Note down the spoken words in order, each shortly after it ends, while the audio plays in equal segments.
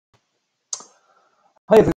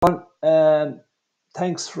Hi everyone,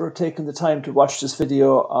 thanks for taking the time to watch this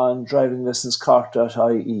video on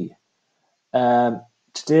drivinglessonscork.ie.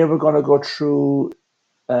 Today we're going to go through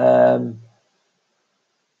the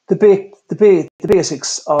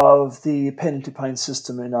basics of the penalty point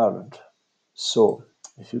system in Ireland. So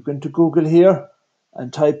if you go into Google here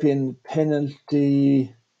and type in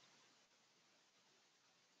penalty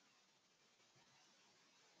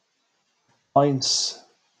points.ie,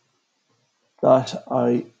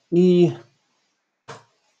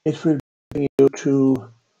 it will bring you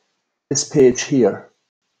to this page here,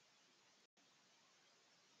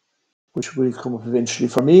 which will come up eventually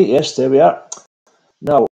for me. Yes, there we are.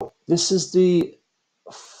 Now, this is the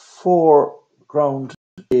foreground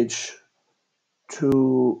page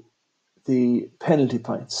to the penalty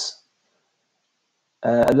points.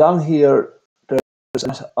 Along here, there's a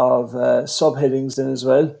lot of subheadings then as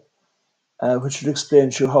well, which will explain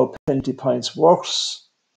to you how penalty points works,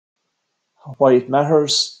 why it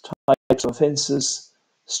matters, types of offences,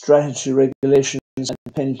 strategy regulations,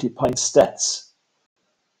 and penalty point stats.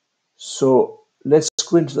 So let's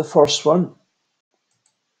go into the first one,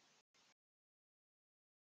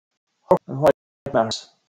 and why it matters.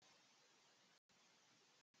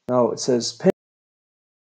 Now it says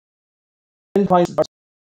penalty points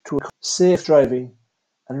to safe driving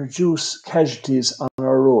and reduce casualties on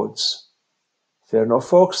our roads. Fair enough,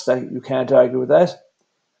 folks, that you can't argue with that.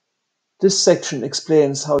 This section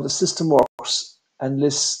explains how the system works and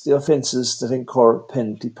lists the offences that incur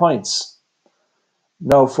penalty points.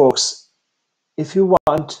 Now, folks, if you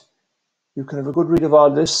want, you can have a good read of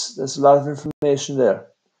all this. There's a lot of information there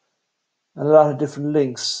and a lot of different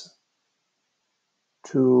links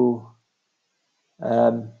to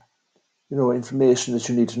information that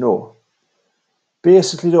you need to know.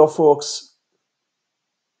 Basically, though, folks,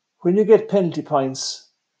 when you get penalty points,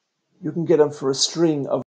 you can get them for a string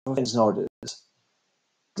of offences nowadays.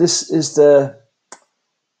 This is the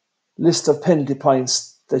list of penalty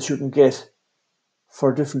points that you can get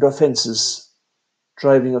for different offences,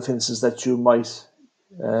 driving offences that you might,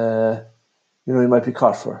 you might be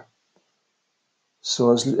caught for.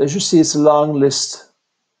 So as you see, it's a long list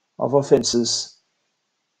of offences,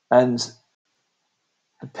 and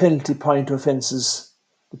the penalty point offences,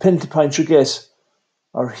 the penalty points you get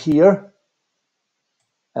are here.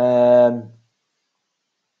 And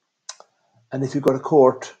if you go to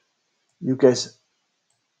court, you get,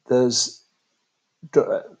 there's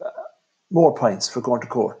more points for going to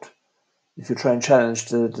court if you try and challenge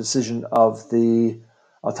the decision of the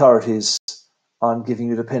authorities on giving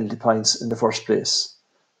you the penalty points in the first place.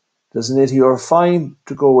 There's an €80 fine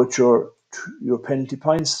to go with your penalty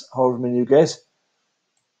points, however many you get.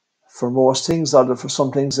 For most things, although for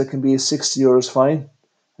some things it can be a €60 fine,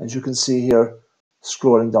 as you can see here,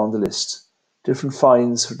 scrolling down the list. Different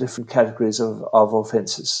fines for different categories of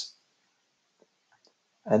offences.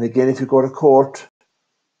 And again, if you go to court,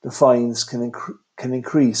 the fines can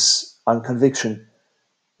increase on conviction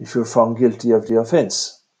if you're found guilty of the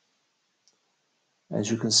offence, as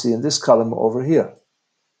you can see in this column over here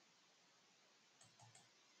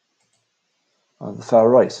on the far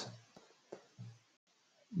right.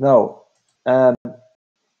 Now,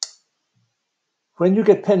 when you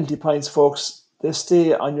get penalty points, folks, they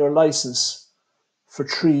stay on your licence for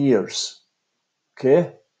 3 years.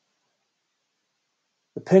 Okay?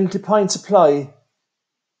 The penalty points apply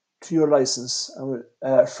to your licence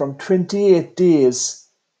from 28 days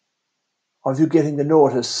of you getting the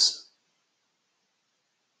notice.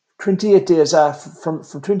 28 days after, from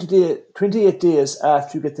 28 days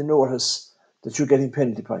after you get the notice that you're getting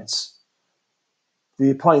penalty points.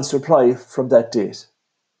 The points apply from that date.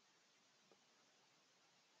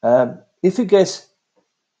 If you get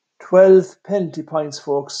 12 penalty points,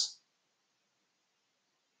 folks,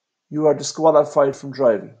 you are disqualified from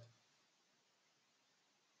driving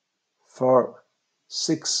for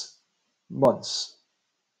 6 months.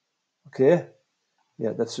 Okay?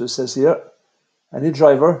 Yeah, that's what it says here. Any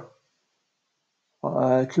driver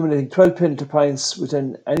accumulating 12 penalty points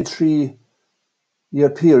within any 3-year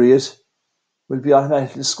period will be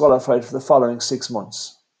automatically disqualified for the following 6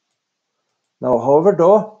 months. Now, however,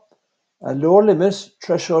 though, a lower limit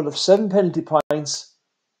threshold of 7 penalty points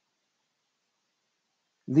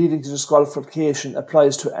leading to disqualification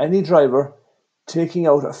applies to any driver taking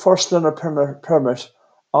out a first learner permit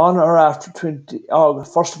on or after 1st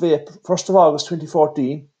of August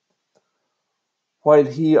 2014, while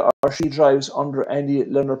he or she drives under any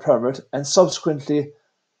learner permit, and subsequently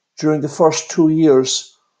during the first 2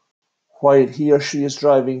 years while he or she is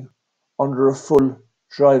driving under a full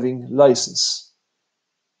driving licence.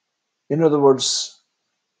 In other words,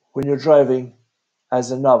 when you're driving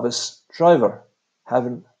as a novice driver,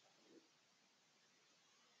 having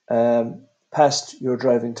passed your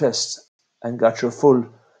driving test and got your full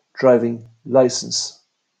driving license.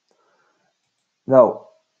 Now,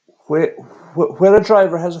 where a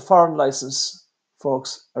driver has a foreign license,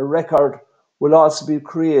 folks, a record will also be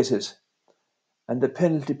created, and the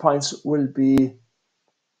penalty points will be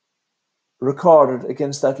recorded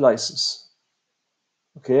against that license,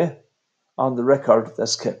 okay, on the record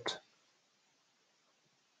that's kept.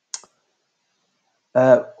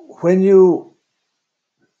 When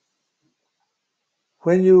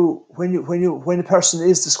a person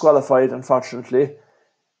is disqualified, unfortunately,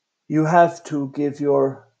 you have to give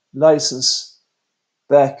your license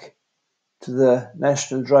back to the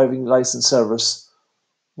National Driving Licence Service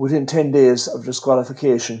within 10 days of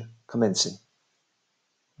disqualification commencing.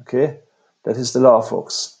 Okay, that is the law,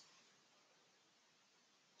 folks.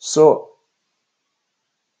 So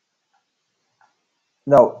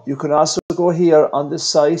now you can also go here on this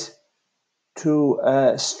site to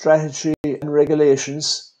strategy and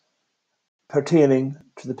regulations pertaining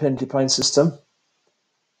to the penalty point system.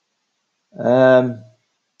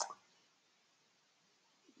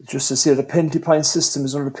 Just to say, the penalty point system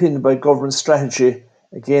is underpinned by government strategy,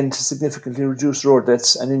 again, to significantly reduce road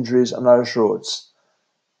deaths and injuries on Irish roads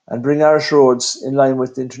and bring Irish roads in line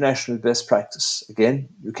with the international best practice. Again,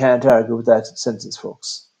 you can't argue with that sentence,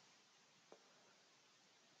 folks.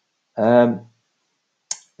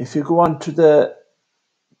 If you go on to the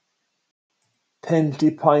penalty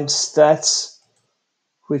point stats,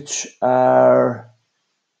 which are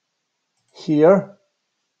here,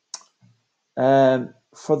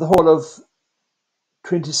 for the whole of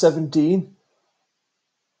 2017,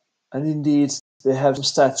 and indeed they have some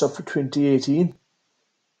stats up for 2018.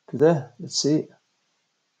 Do they? Let's see.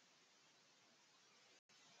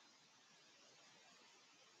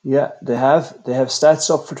 Yeah, they have stats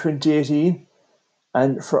up for 2018,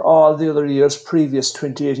 and for all the other years previous,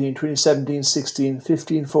 2018, 2017, 16,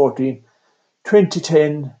 15, 14,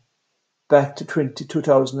 2010, back to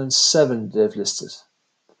 2007, they've listed.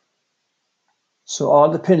 So all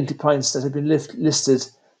the penalty points that have been listed,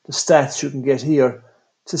 the stats you can get here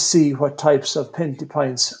to see what types of penalty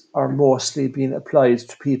points are mostly being applied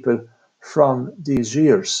to people from these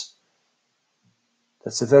years.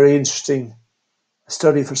 That's a very interesting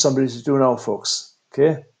study for somebody to do now, folks.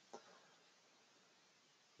 Okay.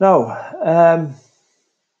 Now,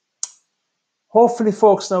 hopefully,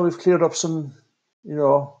 folks, now we've cleared up some,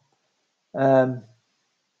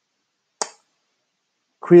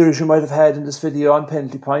 queries you might have had in this video on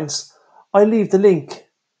penalty points. I'll leave the link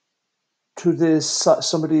to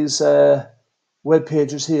some of these web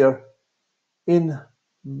pages here in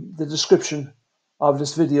the description of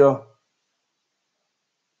this video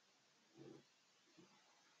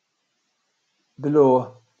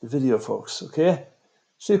below the video, folks. Okay,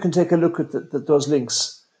 so you can take a look at those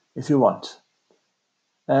links if you want.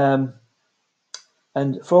 And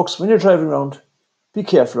folks, when you're driving around, be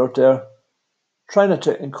careful out there. Try not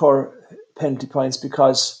to incur penalty points,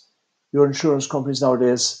 because your insurance companies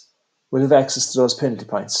nowadays will have access to those penalty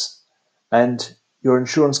points. And your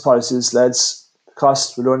insurance policies, lads, the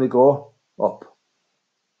cost will only go up.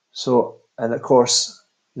 So, and of course,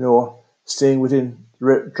 staying within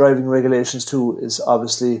driving regulations too is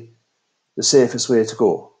obviously the safest way to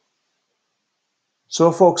go.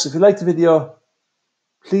 So folks, if you like the video,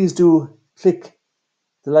 please do click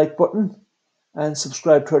the like button and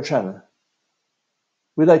subscribe to our channel.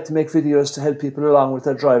 We like to make videos to help people along with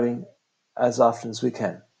their driving as often as we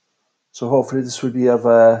can. So hopefully this will be of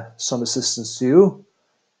some assistance to you.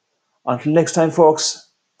 Until next time, folks,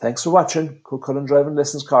 thanks for watching Cú-Chulainn Driving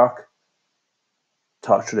Lessons Cork.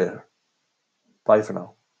 Talk to you later. Bye for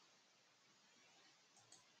now.